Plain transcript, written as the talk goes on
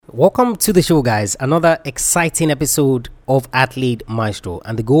Welcome to the show, guys. Another exciting episode of Athlete Maestro.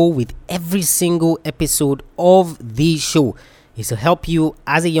 And the goal with every single episode of the show is to help you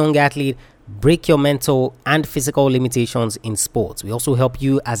as a young athlete break your mental and physical limitations in sports. We also help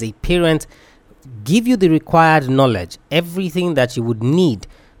you as a parent give you the required knowledge, everything that you would need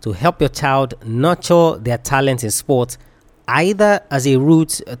to help your child nurture their talent in sports, either as a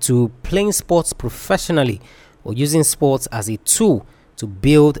route to playing sports professionally or using sports as a tool to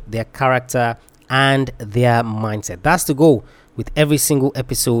build their character and their mindset. That's the goal with every single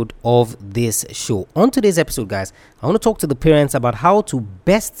episode of this show. On today's episode, guys, I want to talk to the parents about how to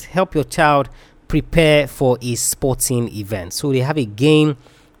best help your child prepare for a sporting event. So they have a game,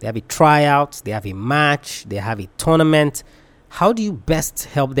 they have a tryout, they have a match, they have a tournament. How do you best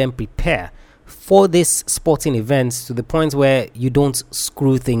help them prepare for this sporting event to the point where you don't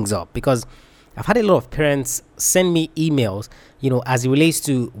screw things up? Because I've had a lot of parents send me emails, as it relates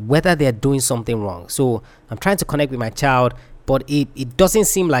to whether they're doing something wrong. So I'm trying to connect with my child, but it doesn't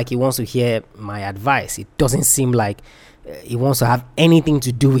seem like he wants to hear my advice. It doesn't seem like he wants to have anything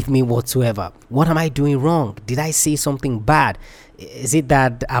to do with me whatsoever. What am I doing wrong? Did I say something bad? Is it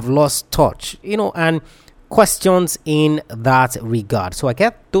that I've lost touch? And questions in that regard. So I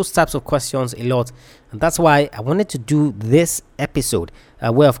get those types of questions a lot, and that's why I wanted to do this episode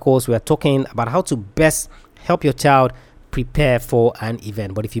where, of course, we are talking about how to best help your child prepare for an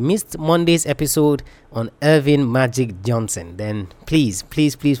event. But if you missed Monday's episode on Irvin Magic Johnson, then please,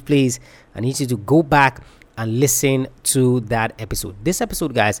 I need you to go back and listen to that episode. This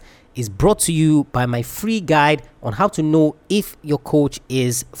episode, guys, is brought to you by my free guide on how to know if your coach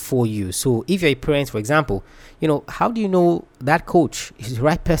is for you. So if you're a parent, for example, how do you know that coach is the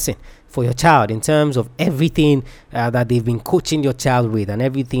right person for your child in terms of everything that they've been coaching your child with and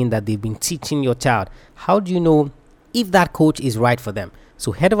everything that they've been teaching your child? How do you know if that coach is right for them?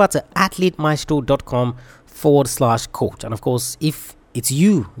 So head over to athletemaestro.com/coach. And of course, if it's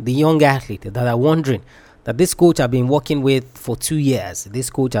you, the young athlete, that are wondering that this coach I've been working with for 2 years, this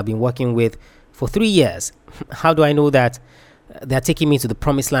coach I've been working with for 3 years, how do I know that they're taking me to the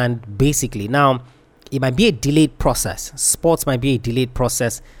promised land, basically? Now, it might be a delayed process. Sports might be a delayed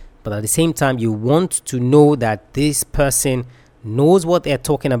process, but at the same time, you want to know that this person knows what they're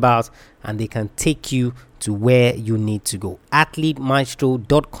talking about and they can take you to where you need to go.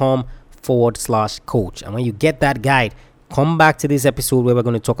 athletemaestro.com/coach. And when you get that guide, come back to this episode where we're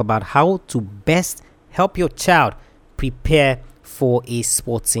going to talk about how to best help your child prepare for a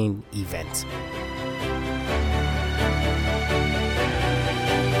sporting event.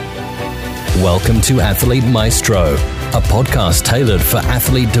 Welcome to Athlete Maestro, a podcast tailored for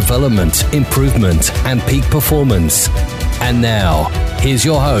athlete development, improvement, and peak performance. And now, here's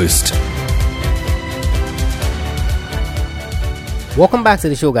your host. Welcome back to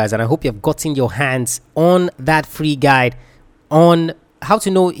the show, guys, and I hope you've gotten your hands on that free guide on how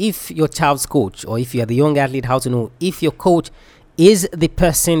to know if your child's coach, or if you're the young athlete, how to know if your coach is the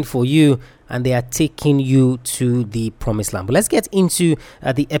person for you and they are taking you to the promised land. But let's get into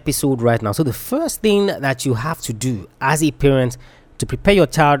the episode right now. So the first thing that you have to do as a parent to prepare your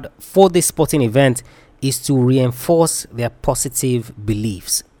child for this sporting event is to reinforce their positive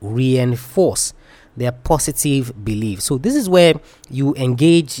beliefs. Reinforce their positive beliefs. So this is where you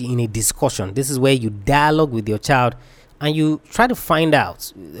engage in a discussion. This is where you dialogue with your child and you try to find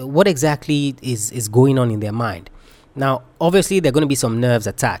out what exactly is going on in their mind. Now, obviously, there are going to be some nerves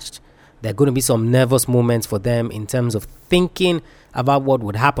attached. There are going to be some nervous moments for them in terms of thinking about what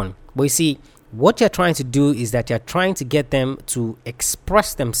would happen. But you see, what you're trying to do is that you're trying to get them to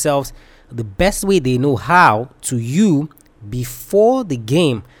express themselves the best way they know how to you before the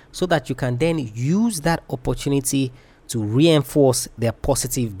game, so that you can then use that opportunity to reinforce their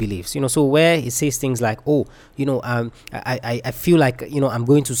positive beliefs. So where it says things like, I feel like, I'm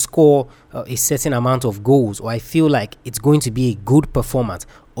going to score a certain amount of goals, or I feel like it's going to be a good performance.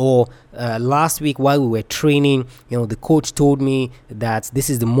 Or last week while we were training, the coach told me that this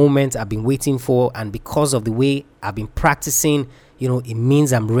is the moment I've been waiting for. And because of the way I've been practicing, it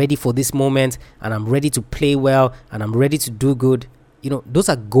means I'm ready for this moment and I'm ready to play well and I'm ready to do good. Those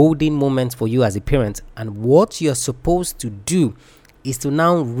are golden moments for you as a parent. And what you're supposed to do is to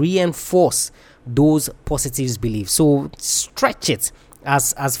now reinforce those positive beliefs. So stretch it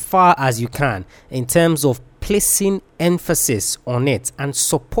as far as you can in terms of placing emphasis on it and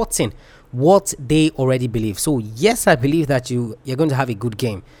supporting what they already believe. So yes, I believe that you're going to have a good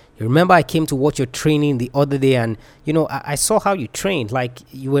game. You remember I came to watch your training the other day, and I saw how you trained. Like,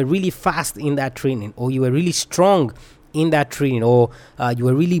 you were really fast in that training, or you were really strong in that training, or you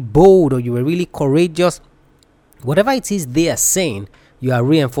were really bold, or you were really courageous. Whatever it is they are saying, you are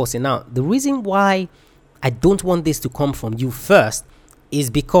reinforcing. Now, the reason why I don't want this to come from you first is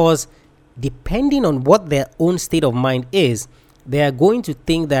because depending on what their own state of mind is, they are going to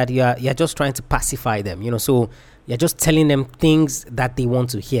think that you're just trying to pacify them, so you're just telling them things that they want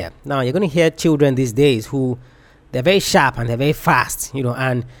to hear. Now, you're going to hear children these days who they're very sharp and they're very fast,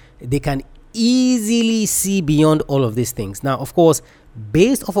 and they can easily see beyond all of these things. Now, of course,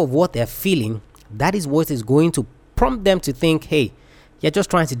 based off of what they're feeling, that is what is going to prompt them to think, hey, you're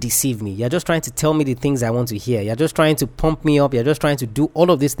just trying to deceive me. You're just trying to tell me the things I want to hear. You're just trying to pump me up. You're just trying to do all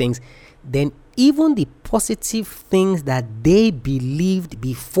of these things. Then even the positive things that they believed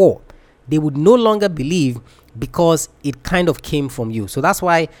before, they would no longer believe because it kind of came from you. So that's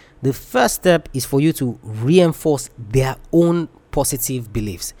why the first step is for you to reinforce their own positive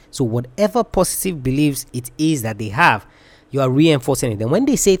beliefs. So whatever positive beliefs it is that they have, you are reinforcing it. Then when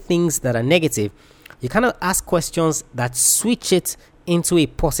they say things that are negative, you kind of ask questions that switch it into a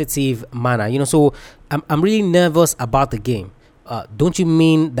positive manner. So I'm really nervous about the game. Don't you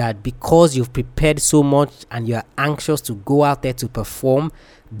mean that because you've prepared so much and you're anxious to go out there to perform,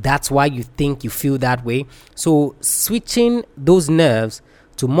 that's why you think you feel that way? So switching those nerves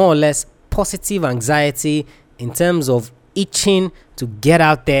to more or less positive anxiety in terms of itching to get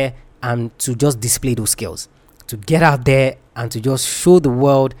out there and to just display those skills, to get out there and to just show the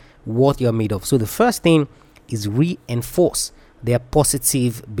world what you're made of. So the first thing is reinforce their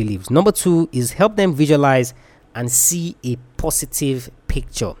positive beliefs. Number 2 is help them visualize and see a positive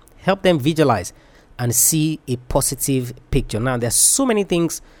picture. Help them visualize and see a positive picture. Now, there's so many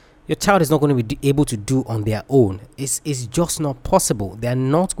things your child is not going to be able to do on their own. It's just not possible. They're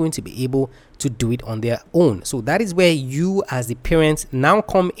not going to be able to do it on their own. So that is where you as the parent now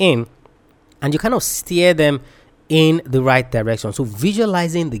come in and you kind of steer them in the right direction. So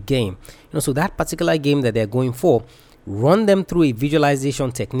visualizing the game, so that particular game that they're going for, run them through a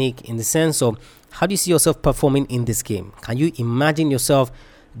visualization technique in the sense of, how do you see yourself performing in this game? Can you imagine yourself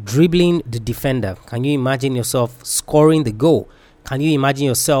dribbling the defender? Can you imagine yourself scoring the goal? Can you imagine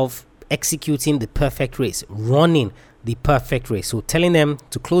yourself executing the perfect race, running the perfect race? So telling them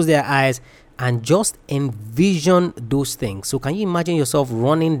to close their eyes and just envision those things. So can you imagine yourself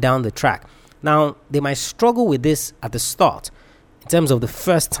running down the track? Now, they might struggle with this at the start in terms of the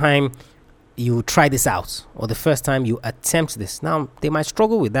first time you try this out or the first time you attempt this. Now, they might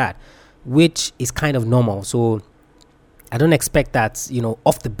struggle with that, which is kind of normal. So I don't expect that,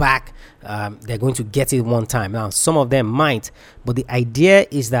 off the back, they're going to get it one time. Now, some of them might, but the idea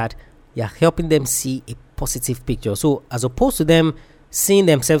is that you're helping them see a positive picture. So as opposed to them seeing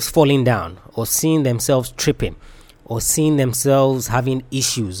themselves falling down or seeing themselves tripping or seeing themselves having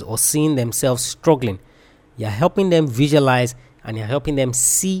issues or seeing themselves struggling, you're helping them visualize and you're helping them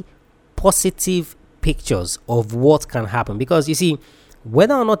see positive pictures of what can happen. Because you see,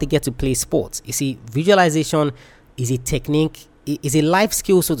 whether or not they get to play sports, you see, visualization is a technique, is a life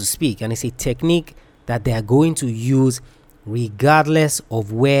skill, so to speak, and it's a technique that they are going to use regardless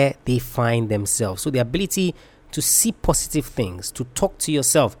of where they find themselves. So the ability to see positive things, to talk to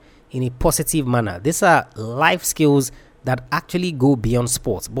yourself in a positive manner, these are life skills that actually go beyond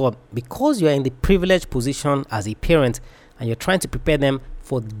sports. But because you're in the privileged position as a parent and you're trying to prepare them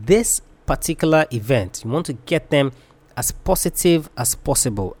for this particular event, you want to get them as positive as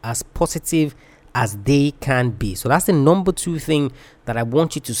possible, as positive as they can be. So that's the number 2 thing that I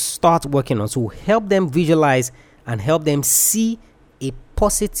want you to start working on. So help them visualize and help them see a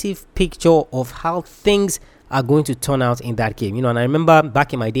positive picture of how things are going to turn out in that game. And I remember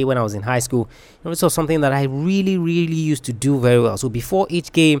back in my day when I was in high school, this was something that I really, really used to do very well. So before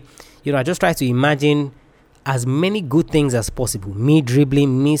each game, I just try to imagine as many good things as possible. Me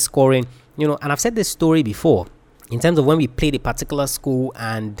dribbling, me scoring, and I've said this story before in terms of when we played a particular school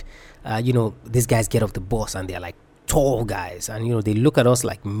and, these guys get off the bus and they're like tall guys and, they look at us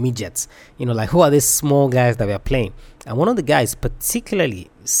like midgets, like, who are these small guys that we're playing? And one of the guys particularly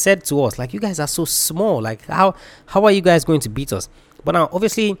said to us, like, you guys are so small, like, how are you guys going to beat us? But now,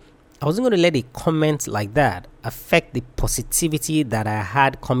 obviously, I wasn't going to let a comment like that affect the positivity that I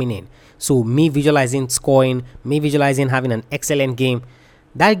had coming in. So me visualizing scoring, me visualizing having an excellent game.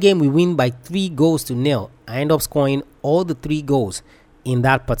 That game we win by 3-0. I end up scoring all the 3 goals in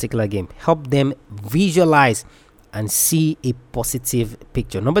that particular game. Help them visualize and see a positive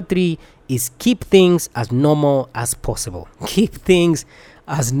picture. Number 3 is keep things as normal as possible. Keep things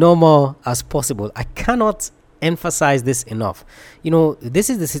as normal as possible. I cannot emphasize this enough. This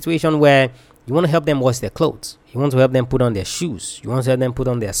is the situation where you want to help them wash their clothes. You want to help them put on their shoes. You want to help them put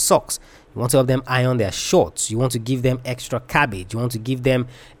on their socks. You want to help them iron their shorts. You want to give them extra cabbage. You want to give them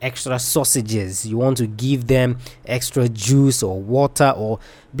extra sausages. You want to give them extra juice or water, or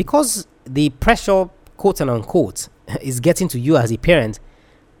because the pressure, quote and unquote, is getting to you as a parent.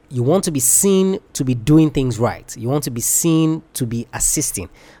 You want to be seen to be doing things right. You want to be seen to be assisting.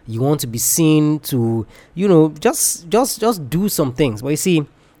 You want to be seen to, just do some things. But you see,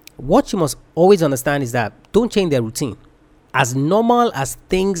 what you must always understand is that don't change their routine. As normal as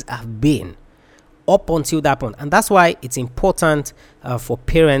things have been up until that point. And that's why it's important for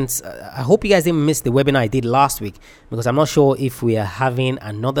parents. I hope you guys didn't miss the webinar I did last week, because I'm not sure if we are having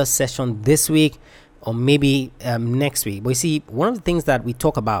another session this week or maybe next week. But you see, one of the things that we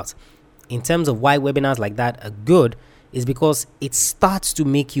talk about in terms of why webinars like that are good is because it starts to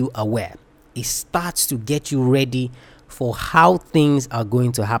make you aware. It starts to get you ready for how things are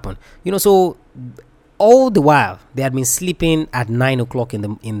going to happen. So all the while they had been sleeping at 9 o'clock in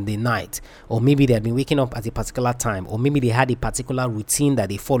the night, or maybe they had been waking up at a particular time, or maybe they had a particular routine that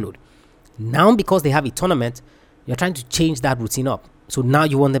they followed. Now, because they have a tournament, you're trying to change that routine up. So now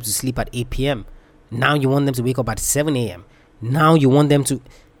you want them to sleep at 8 p.m. Now you want them to wake up at 7 a.m. Now you want them to,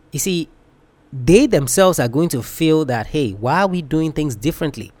 you see, they themselves are going to feel that, hey, why are we doing things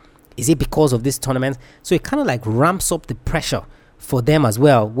differently? Is it because of this tournament? So it kind of like ramps up the pressure for them as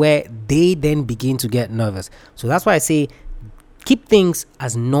well, where they then begin to get nervous. So that's why I say keep things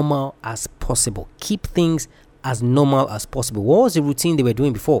as normal as possible. Keep things as normal as possible. What was the routine they were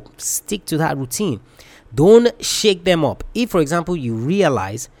doing before? Stick to that routine. Don't shake them up. If, for example, you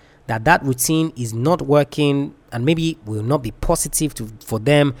realize that routine is not working and maybe will not be positive for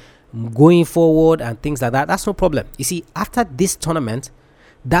them going forward and things like that, that's no problem. You see, after this tournament,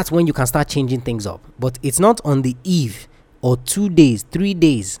 that's when you can start changing things up. But it's not on the eve or 2 days, 3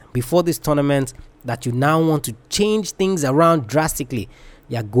 days before this tournament that you now want to change things around drastically.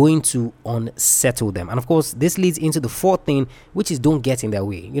 You're going to unsettle them. And of course, this leads into the fourth thing, which is don't get in their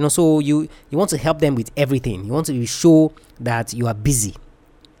way. So you want to help them with everything. You want to show that you are busy.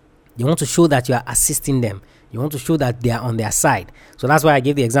 You want to show that you are assisting them. You want to show that they are on their side. So that's why I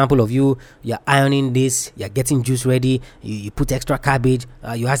gave the example of you're ironing this, you're getting juice ready, you put extra cabbage,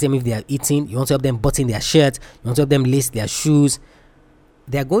 you ask them if they are eating, you want to help them button their shirt, you want to help them lace their shoes.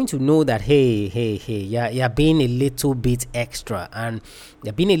 They're going to know that, hey, you're being a little bit extra. And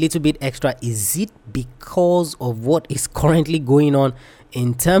you're being a little bit extra. Is it because of what is currently going on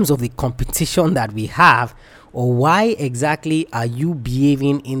in terms of the competition that we have? Or why exactly are you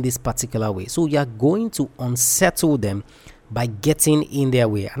behaving in this particular way? So you're going to unsettle them by getting in their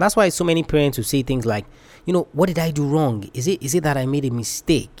way. And that's why so many parents will say things like, what did I do wrong? Is it that I made a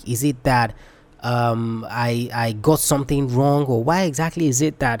mistake? Is it that I got something wrong? Or why exactly is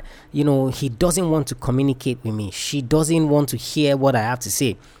it that, he doesn't want to communicate with me? She doesn't want to hear what I have to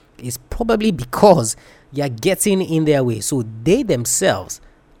say. It's probably because you're getting in their way. So they themselves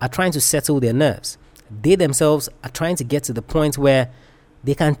are trying to settle their nerves. They themselves are trying to get to the point where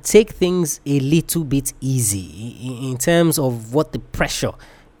they can take things a little bit easy in terms of what the pressure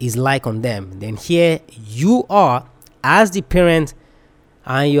is like on them. Then here you are as the parent,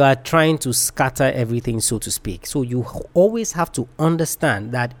 and you are trying to scatter everything, so to speak. So you always have to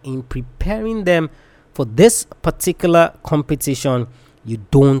understand that in preparing them for this particular competition, you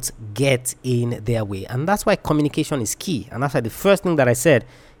don't get in their way. And that's why communication is key. And that's why the first thing that I said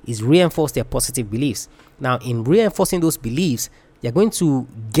is reinforce their positive beliefs. Now, in reinforcing those beliefs, you're going to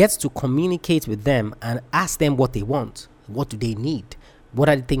get to communicate with them and ask them what they want. What do they need? What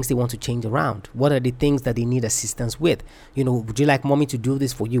are the things they want to change around? What are the things that they need assistance with? Would you like mommy to do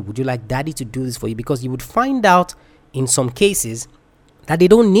this for you? Would you like daddy to do this for you? Because you would find out in some cases that they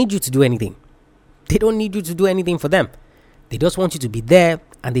don't need you to do anything. They don't need you to do anything for them. They just want you to be there,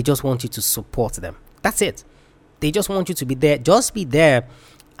 and they just want you to support them. That's it. They just want you to be there. Just be there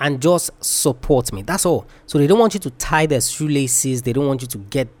and just support me. That's all. So they don't want you to tie their shoelaces. They don't want you to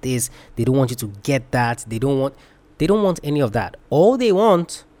get this. They don't want you to get that. They don't want any of that. All they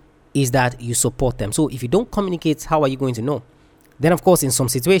want is that you support them. So if you don't communicate, how are you going to know? Then, of course, in some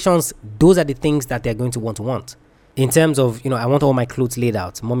situations, those are the things that they're going to want. In terms of, I want all my clothes laid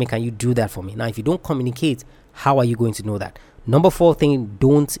out. Mommy, can you do that for me? Now, if you don't communicate, how are you going to know that? Number 4 thing,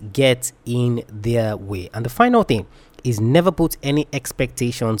 don't get in their way. And the final thing is never put any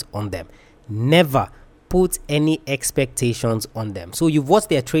expectations on them. Never put any expectations on them. So you've watched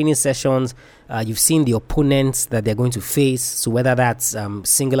their training sessions, you've seen the opponents that they're going to face. So whether that's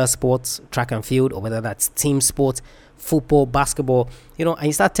singular sports, track and field, or whether that's team sports, football, basketball, and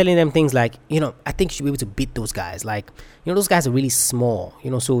you start telling them things like, I think you should be able to beat those guys. Like, those guys are really small,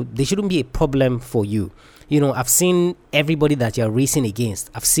 so they shouldn't be a problem for you. I've seen everybody that you're racing against.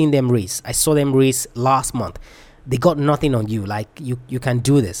 I've seen them race. I saw them race last month. They got nothing on you. Like, you can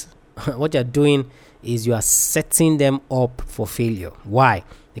do this. What you're doing is you are setting them up for failure. Why?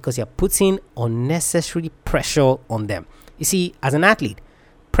 Because you're putting unnecessary pressure on them. You see, as an athlete,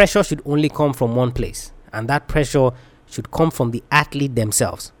 pressure should only come from one place, and that pressure should come from the athlete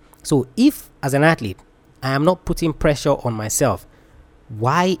themselves. So if, as an athlete, I am not putting pressure on myself,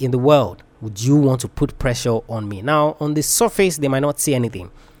 why in the world would you want to put pressure on me? Now, on the surface, they might not say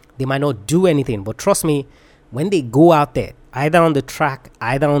anything. They might not do anything. But trust me, when they go out there, either on the track,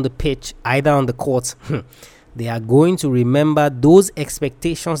 either on the pitch, either on the court, they are going to remember those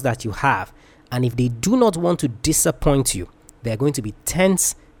expectations that you have. And if they do not want to disappoint you, they are going to be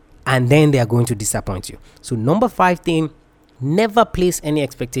tense, and then they are going to disappoint you. So number 5 thing, never place any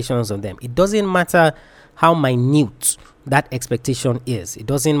expectations on them. It doesn't matter how minute that expectation is. It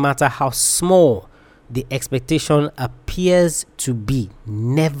doesn't matter how small the expectation appears to be.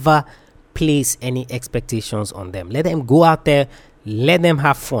 Never place any expectations on them. Let them go out there. Let them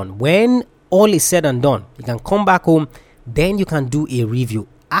have fun. When all is said and done, you can come back home. Then you can do a review.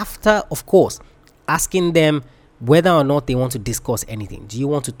 After, of course, asking them whether or not they want to discuss anything. Do you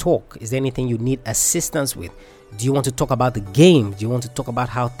want to talk? Is there anything you need assistance with? Do you want to talk about the game? Do you want to talk about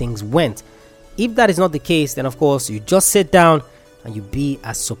how things went? If that is not the case, then of course you just sit down and you be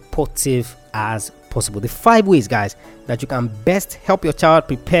as supportive as possible. The 5 ways, guys, that you can best help your child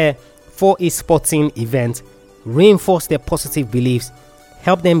prepare for a sporting event: reinforce their positive beliefs,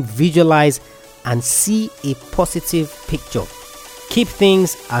 help them visualize and see a positive picture, keep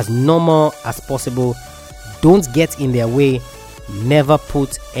things as normal as possible, don't get in their way, never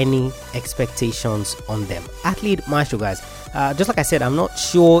put any expectations on them. Athlete Maestro, guys. Just like I said, I'm not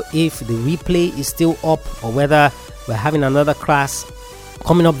sure if the replay is still up or whether we're having another class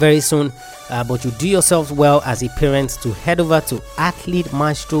coming up very soon. But you do yourselves well as a parent to head over to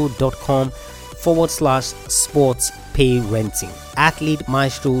athletemaestro.com/sports parenting.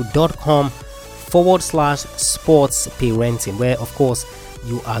 athletemaestro.com/sports parenting, where of course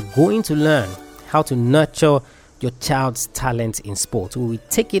you are going to learn how to nurture your child's talent in sport. We will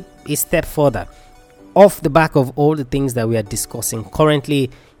take it a step further. Off the back of all the things that we are discussing currently,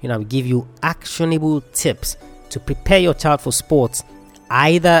 we give you actionable tips to prepare your child for sports,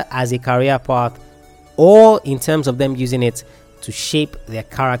 either as a career path or in terms of them using it to shape their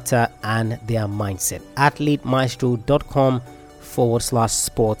character and their mindset.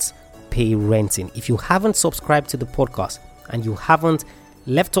 athletemaestro.com/sports parenting. If you haven't subscribed to the podcast and you haven't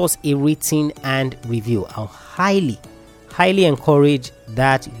left us a rating and review, I'll highly encourage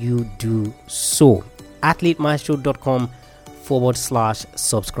that you do so.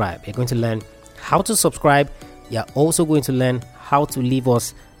 athletemaestro.com/subscribe. You're going to learn how to subscribe. You're also going to learn how to leave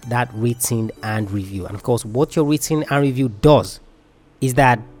us that rating and review. And of course, what your rating and review does is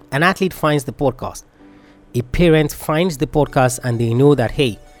that an athlete finds the podcast, a parent finds the podcast, and they know that,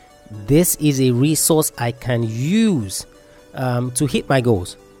 hey, this is a resource I can use to hit my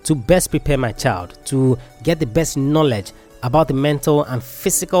goals, to best prepare my child, to get the best knowledge about the mental and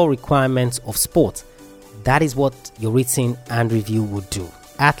physical requirements of sport. That is what your rating and review would do.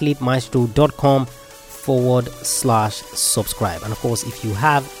 athletemaestro.com/subscribe. And of course, if you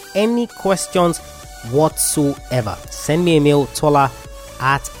have any questions whatsoever, send me a mail,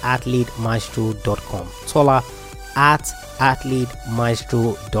 tola@athletemaestro.com.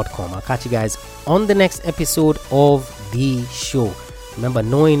 tola@athletemaestro.com. I'll catch you guys on the next episode of the show. Remember,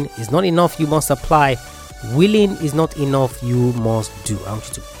 knowing is not enough, you must apply. Willing is not enough, you must do. I want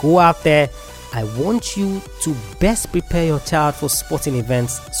you to go out there. I want you to best prepare your child for sporting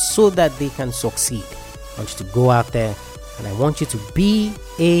events so that they can succeed. I want you to go out there, and I want you to be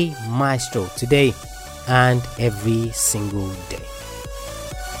a maestro today and every single day.